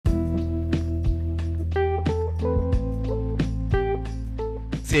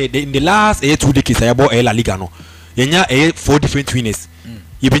say in the last 2 decades I bought La Liga no. Yenya 4 different winners.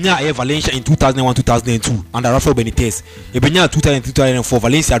 Yebenya Valencia in 2001 2002 under Rafael Benitez. Yebenya 2004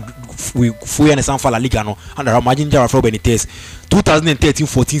 Valencia we fuya na Sanfa La Liga no under Rafael Benitez.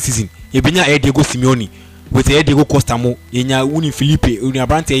 2013-14 season. Yebenya Diego Simeone with Diego Costa mo yenya Uni Felipe Uni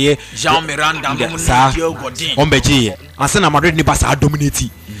Abrante ye Jean Miranda Diego Godin. Ombeje. Ansa na Madrid ni basa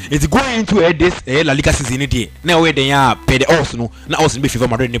dominate. It's going into this La Liga season day. Now where they are pay the odds no. Na odds be favor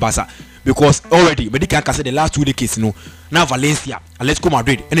Madrid ni basa because already Medica can say the last 2 decades no. Now Valencia, Atletico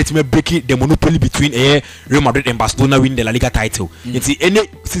Madrid, and it's breaking the monopoly between Real Madrid and Barcelona win the La Liga title. It's any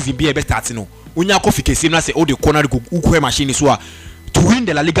season be a best starting no. Unya coffee case na say all the corner go ukwe machine so to win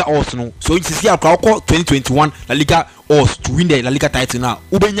the La Liga odds no. So it's see 2021 La Liga odds to win the La Liga title now.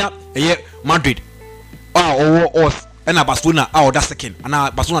 Ubenya Madrid. Or odds and Barcelona that second.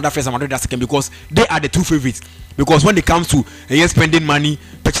 And Barcelona that first and Madrid that second because they are the two favorites. Because when it comes to spending money,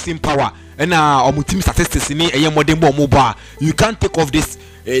 purchasing power, and team statistics in mobile, you can't take off this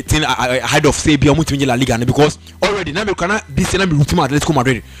thing ahead of say La Liga because already now this year Atletico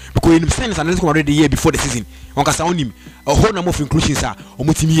Madrid because in sense Atletico Madrid the year before the season on can sound him a whole number of inclusions are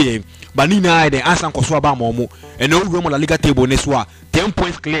here but Nina the answer Kosoaba and no room on La Liga table Neswa 10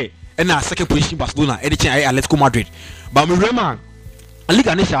 points clear and second position Barcelona editing Atletico Madrid but me remember La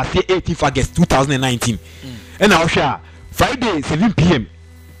Liga Nation say 18th August 2019 and now Friday 7 p.m.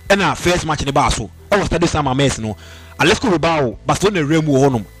 and our first match in the Barso. I was studying some mess no. Atletico Bilbao, Barcelona Remo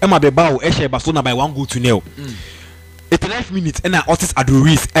honum. Emma Bilbao Eshe Barcelona by 1-0. 89 minutes and Otis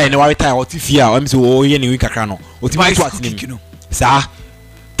Adoris and Warita Otifia so yen in Kakano. Otima to Sir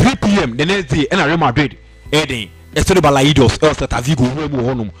 3 p.m. the next day and Real Madrid Eden Estodo Balaidos El Tavigo Remo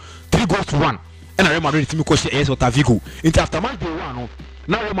honum 3-1 and Real Madrid team coach Es Tavigo. Into after match day 1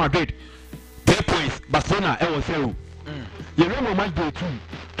 now Real Madrid 3 points Barcelona 0. You remember match day 2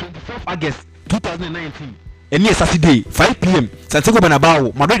 24th August 2019 and yes Saturday 5 p.m. Santiago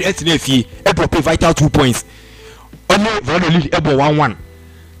Bernabeu Madrid SNF Ebro pay vital 2 points only Valladolid Ebro 1-1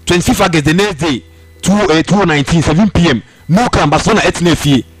 25th August the next day 2019 7 p.m. No Camp Barcelona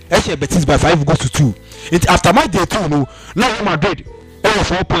SNF Eshe Betis by 5-2 it after match day 2 no now Madrid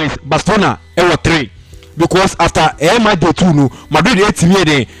 4 points Barcelona 3 because after match day 2 no Madrid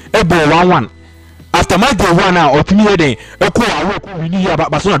SNF Ebro 1-1 after my day 1 now or 3 day winning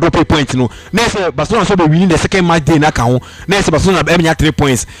Barcelona don't pay points no next Barcelona so be winning the second match day na kan next Barcelona be 3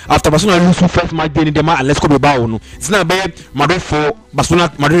 points after Barcelona lose first match day in the match let's go Bilbao no it's now be Madrid 4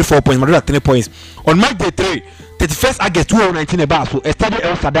 Barcelona Madrid 4 points Madrid 3 points on match day 3 31st August 2019 about so Estadio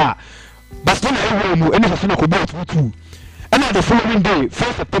El Sadar Barcelona no and Barcelona go back 2-2 and on the following day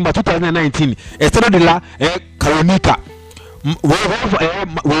 1st September 2019 Estadio de la Calonica we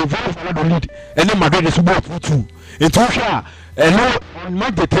lead and then Madrid is about 2-2 in Tosha on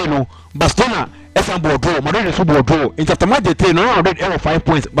match day 3 no Barcelona Esambor draw Madrid is about draw in after match day 3 no Madrid 5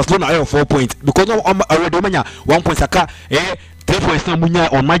 points Barcelona 4 points because already manya 1 point saka 3 points na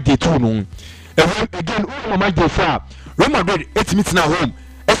munya on match day 2 no again on match day 4 Real Madrid 8 minutes now home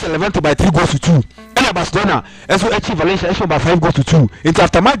S11 by 3-2 and Barcelona so achieve Valencia by 5-2 into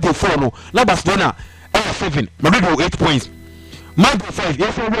after match day 4 no now Barcelona 7 Madrid 8 points match day 5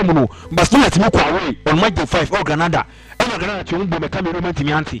 yes no Barcelona team go away on match day 5 or Granada and Granada team go make Roman team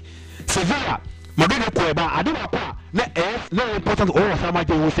anti Sevilla Madrid ko eba ade ba kwa na important all of match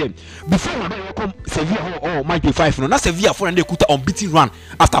day we say before Madrid come Sevilla or match day 5 no na Sevilla for dey kuta unbeaten run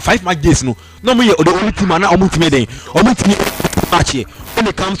after 5 match days no me the only team na omo team den omo team match here when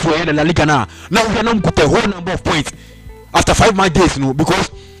it comes to the La Liga now we are not got a whole number of points after 5 match days no because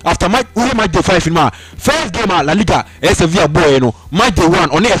after match day 5 in first game La Liga Sevilla boy no match day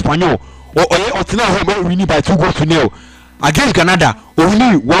 1 on Espanyol or Otina home winning by 2-0 against Granada or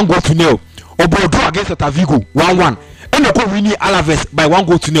winning 1-0 or draw against Tavigo 1-1 and they go winning Alaves by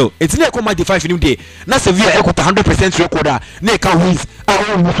 1-0 it's not come match day 5 in day na Sevilla got 100% recorder na can wins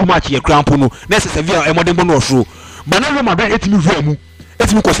all match here cramp no na Sevilla e modern no show but now Real Madrid etimi vemu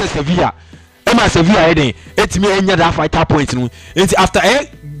etimi ko Sevilla Emma Sevilla eden etimi enya that fighter point no after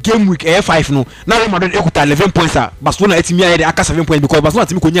game week 5 no now Real Madrid ekuta 11 points Barcelona etimi eden aka 7 points because Barcelona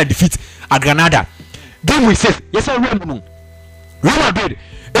etimi ko nya defeat at Granada game week 6 yes Real Madrid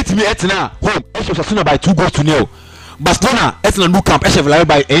etimi etina home Osasuna by 2-0 Barcelona etina Nou Camp Villarreal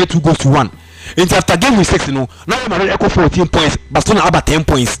by 2-1 into after game week 6 no now Real Madrid equal 14 points Barcelona about 10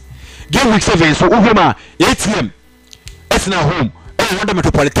 points game week 7 so Uvema ATM etina home Wanda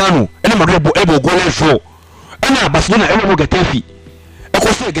Metropolitano and Madrid able goal show and Barcelona able Getafe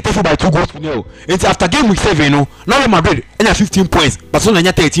Getafe by 2-0 it's after game week 7 no now Madrid and 15 points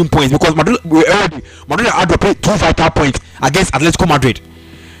Barcelona 13 points because Madrid had to play 2 vital points against Atletico Madrid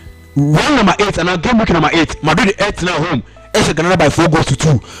round number 8 and now game week number 8 Madrid 8 now home Eshe Granada by 4 goals to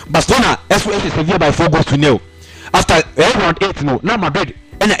 2 Barcelona Eshe Sevilla by 4 goals to 0 after round 8 no now Madrid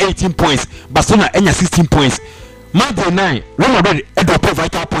enya 18 points Barcelona enya 16 points Monday 9 Real Madrid drop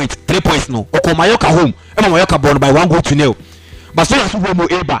vital points 3 points no oko Mallorca home Mallorca born by 1 goal to 0 Barcelona so go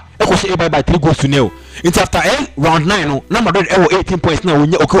Eba Eba by 3 goals to 0 until after round 9 no now Madrid 18 points now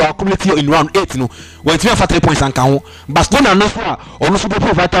we okay accumulate in round 8 no when 3 points and count Barcelona no so or no so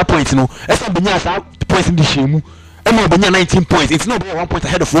vital points no esa benya sa points in the shemu benya 19 points it's not 1 point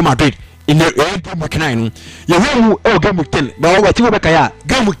ahead of Real Madrid in the game week 9 you will game week 10 but what you be kaya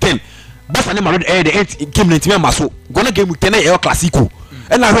game week 10 Barca and Madrid the game 19 maso gonna game week 10 El Clasico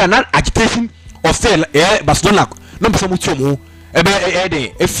and now an agitation of sale Barcelona no be some chomo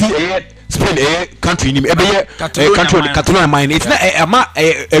Spain country name country Catalonia mine it's not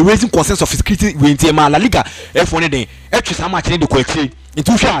a raising consensus of security with La Liga F1 day actually how much need the question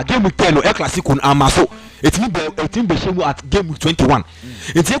into share game week 10 El Clasico amaso it mean be shame at game week 21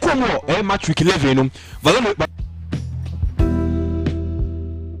 it's equal more match week 11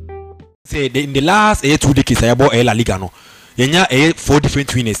 say in the last 2 decades I bought La Liga no yenya 4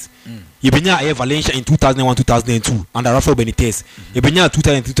 different winners Ibenya Valencia in 2001-2002 under Rafael Benitez. Ibenya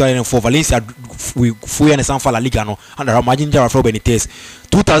 2000-2004 Valencia we fuya na Sanfa La Liga no under Rafael Benitez.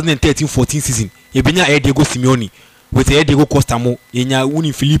 2013-14 season Ibenya Diego Simeone with Diego Costa mo yenya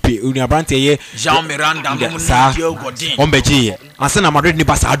Uni Felipe Uni Abrante ye Jean Miranda Diego Godin Ombeje Arsenal Madrid ni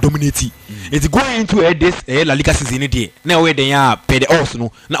Barca dominate. It's going into this La Liga season dey. Now we dey ya pay the odds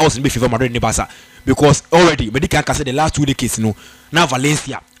no na odds be favor Madrid ni Barca because already medical can say the last 2 decades no now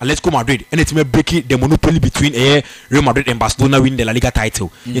Valencia Atletico Madrid and it's breaking the monopoly between Real Madrid and Barcelona win the La Liga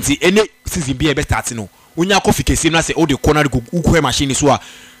title. It's any season be best starting no. Unya kofi kesi na say all the corner go ukwe machine so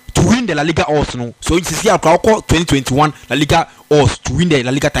to win the La Liga odds no. So in see 2021 La Liga odds to win the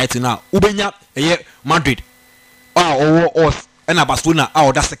La Liga title now. Ubenya Madrid or odds and Barcelona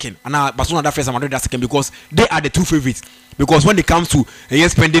that second and Barcelona that first and Madrid that second because they are the 2 favorites. Because when it comes to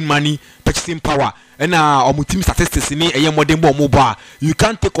spending money, purchasing power, and team statistics in a modern mobile, you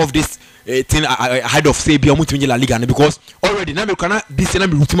can't take off this thing ahead of say be La Liga because already now we cannot this year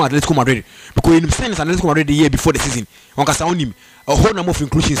be ultimate Atletico Madrid because in the sense Atletico Madrid the year before the season, on can sound him a whole number of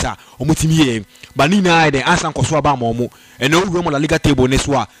inclusions are team but Nina the answer Koswaba Momo and no room on La Liga table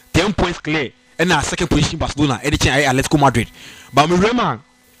Neswa 10 points clear and second position Barcelona editing Atletico Madrid. But me remember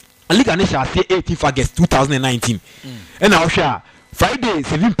La Liga Nesha say 18th August 2019 and now share Friday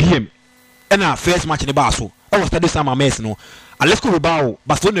 7 p.m. and our first match in the Barso. I was studying some mess no. Let's go Bilbao,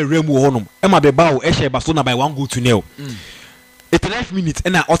 Barcelona Remo Honum. Emma Bilbao Eshe Barcelona by 1 goal to 0. 89 minutes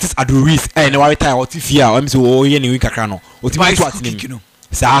and Otis Aduriz and Warita Otifia I'm so yen in Cacano. Otima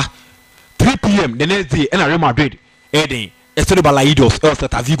Sir 3 p.m. the next day and Real Madrid Eden Estodo Balaidos El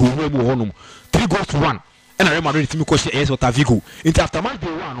Tavigo Remo Honum 3 goals to 1 and Real Madrid team question El Tavigo into after match day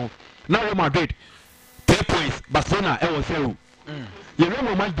 1 now Real Madrid 3 points Barcelona 0. You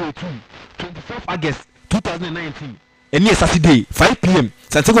remember match day 2 24th August 2019 and near Saturday 5 p.m.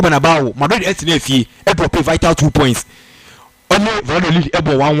 Santiago Bernabeu Madrid SNF drop vital 2 points only Valladolid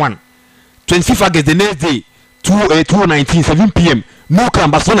able 1-1 25th August the next day 2019 7 p.m. No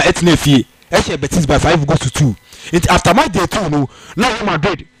Camp Barcelona SNF Betis by 5 goals to 2 after match day 2 no now Real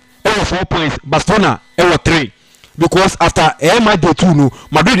Madrid 4 points Barcelona 3 because after match day 2 no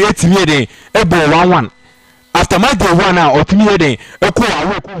Madrid able 1-1 after match day 1 now or team then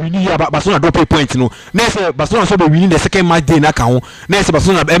winning Barcelona drop points no next Barcelona so be winning the second match day na kan next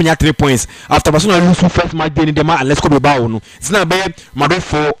Barcelona be 3 points after Barcelona lose first match day in the match let's go Bilbao no it's now be Madrid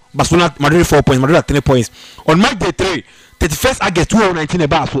 4 Barcelona Madrid 4 points Madrid 3 points on match day 3 31st August 2019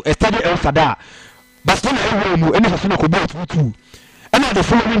 about so Estadio El Sadar Barcelona and Barcelona go back 2-2 and the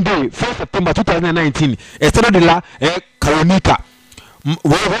following day 1st September 2019 Estadio de la Calonica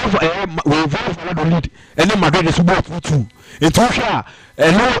we Valladolid and then Madrid is about 2-2 in Tosha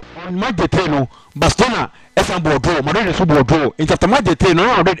on match day 3 no Barcelona Esambol draw Madrid is about draw in after match day 3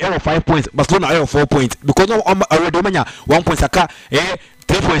 no Madrid 5 points Barcelona 4 points because no already manya 1 point saka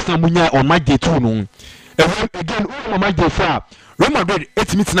 3 points na munya on match day 2 no again on match day 4 Real Madrid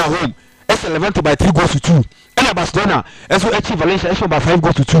 8 minutes now home S11 by 3 goals to 2 and Barcelona so achieve Valencia by 5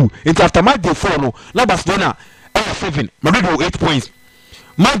 goals to 2 in after match day 4 no now Barcelona 7 Madrid 8 points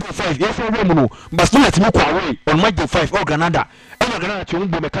match day 5 yes Remo no Barcelona team go away on match day 5 or Granada and Granada team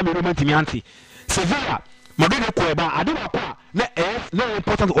go make Roman team anti Sevilla Madrid ko eba adeba kwa na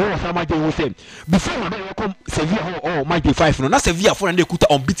important all of match day we say before Madrid come Sevilla or match day 5 no na Sevilla for dey kuta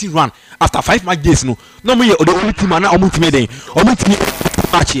unbeaten run after 5 match days no me the only team na omo team den omo team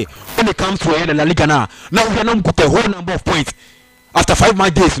match when it comes to the La Liga now we are not got a whole number of points after 5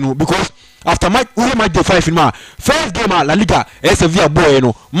 match days no because after match day 5 in ma first game La Liga Sevilla boy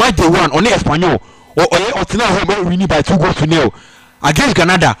no match day 1 on Espanyol or Otina home winning by 2-0 against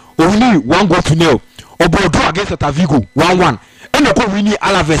Granada or winning 1-0 or draw against Vigo 1-1 and they go winning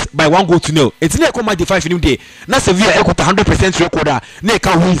Alaves by 1-0 it's not come match day 5 in day na Sevilla equal 100% recorder na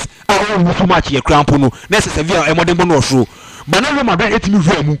can wins all match here cramp no na Sevilla e modern no show but now Real Madrid etimi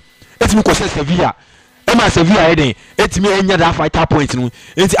vemu etimi ko Sevilla Emma Sevilla heading etimi enya that fighter point no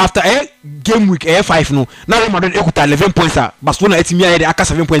after game week 5 no now Real Madrid equal 11 points Barcelona etimi heading aka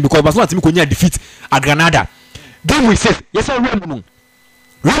 7 points because Barcelona etimi ko nya defeat at Granada game week 6 yes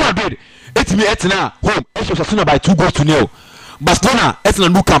Real Madrid etimi etina home Osasuna by 2-0 Barcelona etina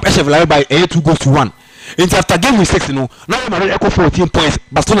Nou Camp Villarreal by 2-1 and after game week 6 no now Real Madrid equal 14 points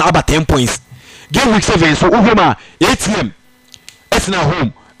Barcelona about 10 points game week 7 so Uvema ATM etina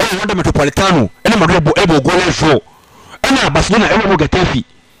home Wanda Metropolitano and Madrid able goal show and Barcelona able Getafe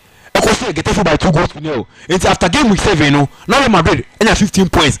Getafe by 2-0 and after game week 7 no now Madrid and 15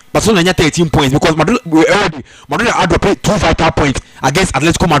 points Barcelona 13 points because Madrid had to play 2 vital points against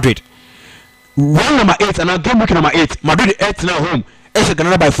Atletico Madrid one number 8 and now game week number 8 Madrid 8 now home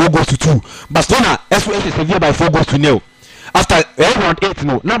Granada by 4-2 Barcelona Sevilla by 4-0 after round 8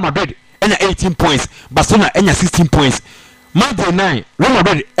 no now Madrid and 18 points Barcelona and 16 points Monday 9 Real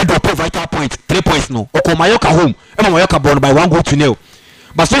Madrid drop vital points 3 points no Oko Mallorca home Mallorca born by 1-0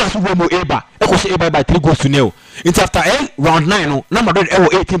 Barcelona Sumo Eba Eba by 3-0 into after round 9 no Real Madrid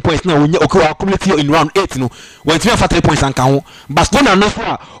 18 points now when okay accumulative in round 8 no when 3 points and count Barcelona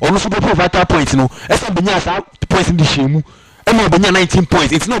no or no super vital points no esa benya points in the shemu benya 19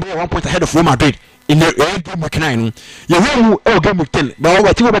 points it's not 1 point ahead of Real Madrid in the game week 9 you game week 10 but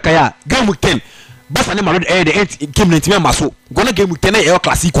what you ya game week 10 Barca and Madrid the game 19 maso gonna game week 10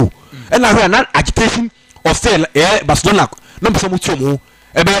 Clasico and now na agitation of sale Barcelona no so much mo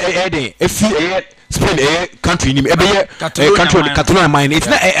Spain country nim Catalonia mine it's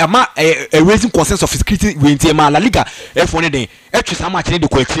not a raising consensus of security with La Liga F1 den some match dey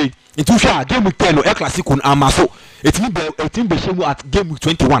ko explain into sure game week 10 El Clasico amaso it mean be shame at game week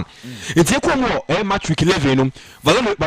 21 it's equal more match week 11 no